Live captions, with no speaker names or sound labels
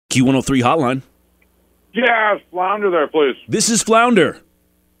Q103 hotline. Yeah, Flounder there, please. This is Flounder.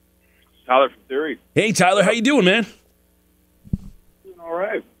 Tyler from Theory. Hey, Tyler, how you doing, man? Doing all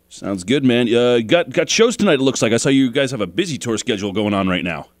right. Sounds good, man. Got shows tonight, it looks like. I saw you guys have a busy tour schedule going on right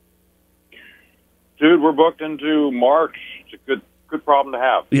now. Dude, we're booked into March. It's a good problem to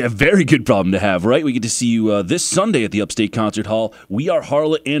have. Yeah, very good problem to have, right? We get to see you this Sunday at the Upstate Concert Hall. We Are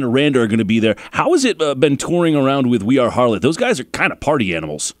Harlot and Aranda are going to be there. How has it been touring around with We Are Harlot? Those guys are kind of party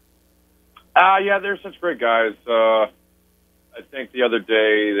animals. Yeah, they're such great guys. I think the other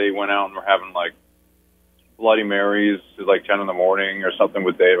day they went out and were having, like, Bloody Marys at, like, 10 in the morning or something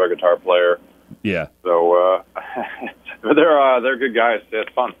with Dave, our guitar player. Yeah. So, but they're good guys. Yeah,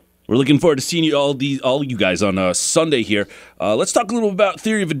 it's fun. We're looking forward to seeing you all you guys on Sunday here. Let's talk a little about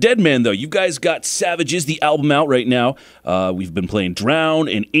Theory of a Deadman, though. You guys got Savages, the album, out right now. We've been playing Drown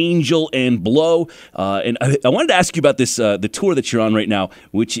and Angel and Blow. And I wanted to ask you about this the tour that you're on right now,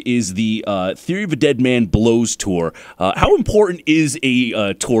 which is the Theory of a Deadman Blows tour. How important is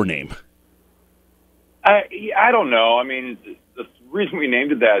a tour name? I don't know. I mean, the reason we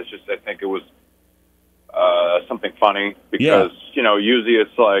named it that is just I think it was something funny because, usually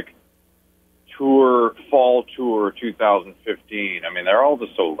it's like fall tour 2015. I mean, they're all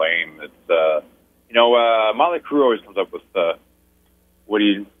just so lame. It's, Motley Crue always comes up with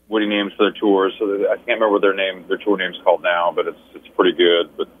witty names for their tours. So I can't remember what their tour name's called now, but it's pretty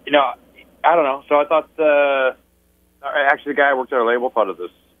good. But, I don't know. So I thought, actually the guy who worked at our label thought of this,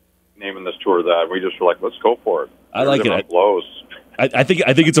 naming this tour that. We just were like, let's go for it. I like it. Blows. I think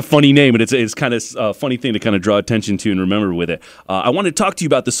it's a funny name, and it's kind of a funny thing to kind of draw attention to and remember with it. I want to talk to you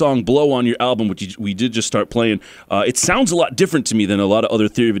about the song "Blow" on your album, which we did just start playing. It sounds a lot different to me than a lot of other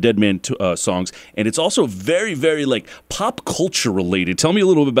Theory of a Deadman songs, and it's also very, very like pop culture related. Tell me a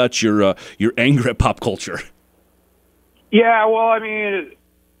little bit about your anger at pop culture. Yeah, well, I mean,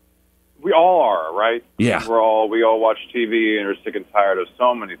 we all are, right? Yeah, we all watch TV and are sick and tired of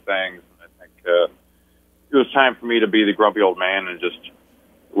so many things. And I think it was time for me to be the grumpy old man and just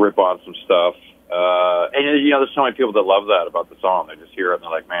rip on some stuff. And, there's so many people that love that about the song. They just hear it and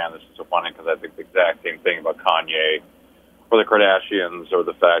they're like, man, this is so funny because I think the exact same thing about Kanye or the Kardashians or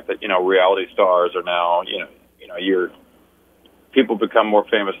the fact that, reality stars are now, people become more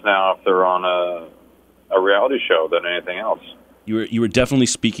famous now if they're on a reality show than anything else. You were definitely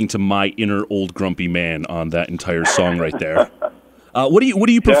speaking to my inner old grumpy man on that entire song right there. What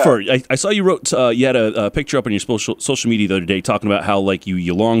do you prefer? Yeah. I saw you wrote you had a picture up on your social media the other day talking about how like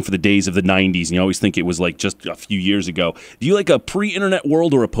you long for the days of the 90s and you always think it was like just a few years ago. Do you like a pre-internet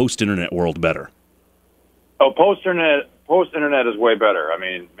world or a post-internet world better? Oh, post-internet is way better. I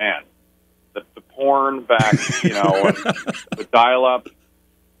mean, man, the porn back, when the dial-up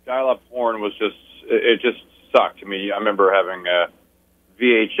porn was it just sucked. I mean, I remember having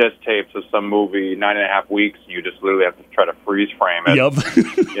VHS tapes of some movie 9.5 weeks, and you just literally have to try to freeze frame it. Yep.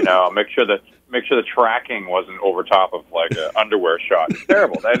 Make sure the tracking wasn't over top of like an underwear shot. It's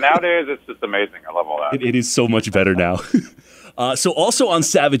terrible. And nowadays, it's just amazing. I love all that. It is so much better now. So also on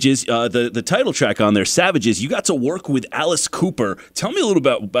Savages, the title track on there, Savages, you got to work with Alice Cooper. Tell me a little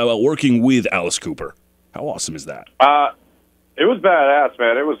about working with Alice Cooper. How awesome is that? It was badass,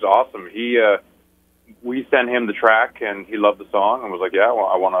 man. It was awesome. We sent him the track, and he loved the song and was like, yeah, well,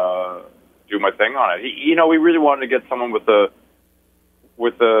 I want to do my thing on it. We really wanted to get someone with a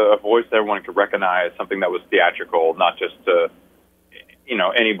voice that everyone could recognize, something that was theatrical, not just,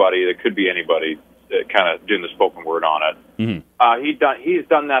 anybody. That could be anybody kind of doing the spoken word on it. Mm-hmm. He's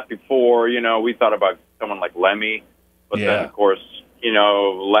done that before. We thought about someone like Lemmy, but then, of course,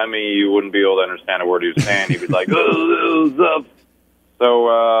 Lemmy, you wouldn't be able to understand a word he was saying. He'd be like, oh,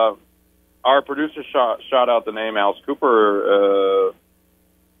 so, our producer shot out the name Alice Cooper,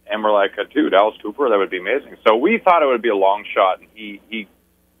 and we're like, dude, Alice Cooper, that would be amazing. So we thought it would be a long shot, and he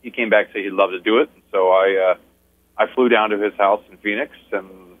came back and said he'd love to do it. And so I flew down to his house in Phoenix, and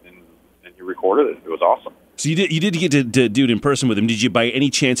he recorded it. It was awesome. So you did get to do it in person with him. Did you by any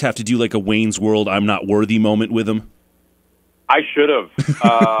chance have to do like a Wayne's World I'm not worthy moment with him? I should have.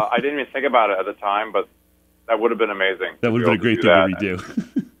 I didn't even think about it at the time, but that would have been amazing. That would have been a great thing to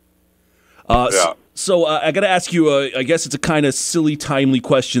redo. So I got to ask you, I guess it's a kind of silly, timely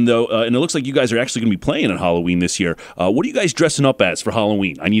question, though, and it looks like you guys are actually going to be playing on Halloween this year. What are you guys dressing up as for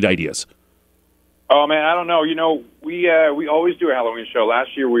Halloween? I need ideas. Oh, man, I don't know. We always do a Halloween show.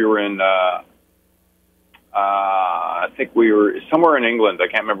 Last year we were in, I think we were somewhere in England. I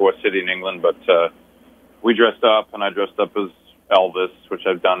can't remember what city in England, but we dressed up, and I dressed up as Elvis, which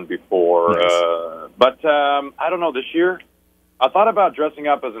I've done before. Nice. But I don't know, this year I thought about dressing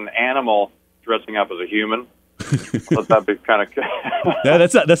up as an animal, dressing up as a human. Let that be kind of. Yeah,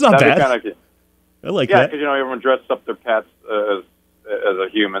 that's not bad. Kinda, I like yeah, that. because everyone dresses up their pets as a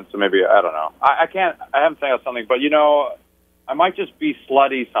human, so maybe I don't know. I haven't thought of something, but I might just be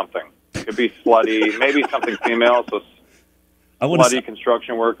slutty something. It could be slutty, maybe something female. So slutty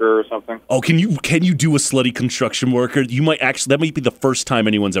construction worker or something. Oh, can you do a slutty construction worker? You might actually. That might be the first time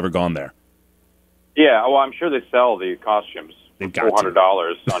anyone's ever gone there. Yeah, well, I'm sure they sell the costumes for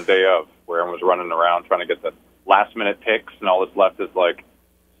 $400 on day of, where everyone's running around trying to get the last minute pics, and all that's left is like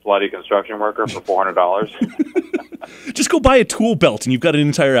slutty construction worker for $400. Just go buy a tool belt, and you've got an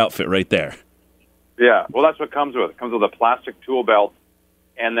entire outfit right there. Yeah, well, that's what it comes with. It comes with a plastic tool belt,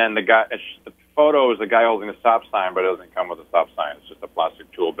 and then the photo is the guy holding a stop sign, but it doesn't come with a stop sign. It's just a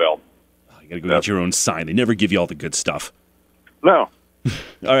plastic tool belt. Oh, you got to go get your own sign. They never give you all the good stuff. No.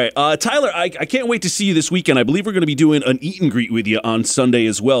 All right, Tyler, I can't wait to see you this weekend. I believe we're going to be doing an eat and greet with you on Sunday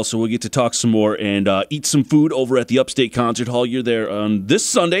as well, so we'll get to talk some more and eat some food over at the Upstate Concert Hall. You're there on this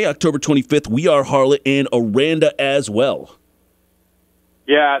Sunday, October 25th. We are Harlot and Aranda as well.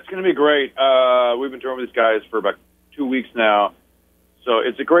 Yeah, it's going to be great. We've been touring with these guys for about 2 weeks now, so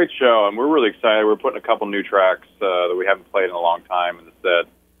it's a great show, and we're really excited. We're putting a couple new tracks that we haven't played in a long time in the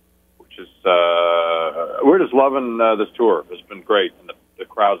set. We're just loving this tour. It's been great, and the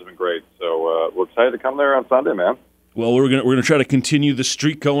crowds have been great. So we're excited to come there on Sunday, man. Well, we're gonna try to continue the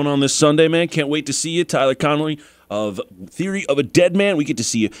streak going on this Sunday, man. Can't wait to see you, Tyler Connolly of Theory of a Deadman. We get to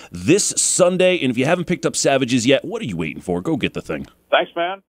see you this Sunday, and if you haven't picked up Savages yet, what are you waiting for? Go get the thing. Thanks,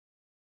 man.